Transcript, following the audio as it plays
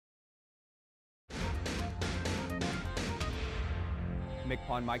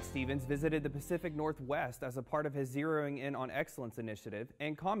MCPON Mike Stevens visited the Pacific Northwest as a part of his Zeroing In on Excellence initiative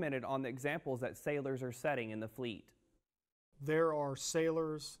and commented on the examples that sailors are setting in the fleet. There are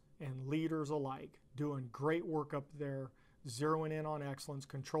sailors and leaders alike doing great work up there, zeroing in on excellence,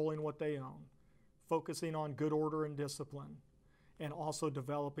 controlling what they own, focusing on good order and discipline, and also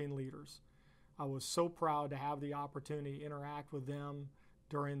developing leaders. I was so proud to have the opportunity to interact with them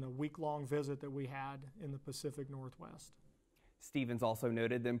during the week-long visit that we had in the Pacific Northwest. Stevens also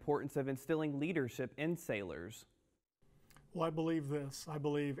noted the importance of instilling leadership in sailors. Well, I believe this. I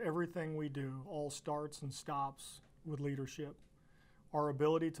believe everything we do all starts and stops with leadership. Our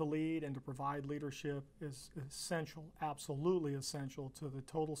ability to lead and to provide leadership is essential, absolutely essential to the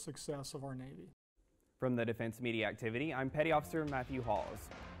total success of our Navy. From the Defense Media Activity, I'm Petty Officer Matthew Hawes.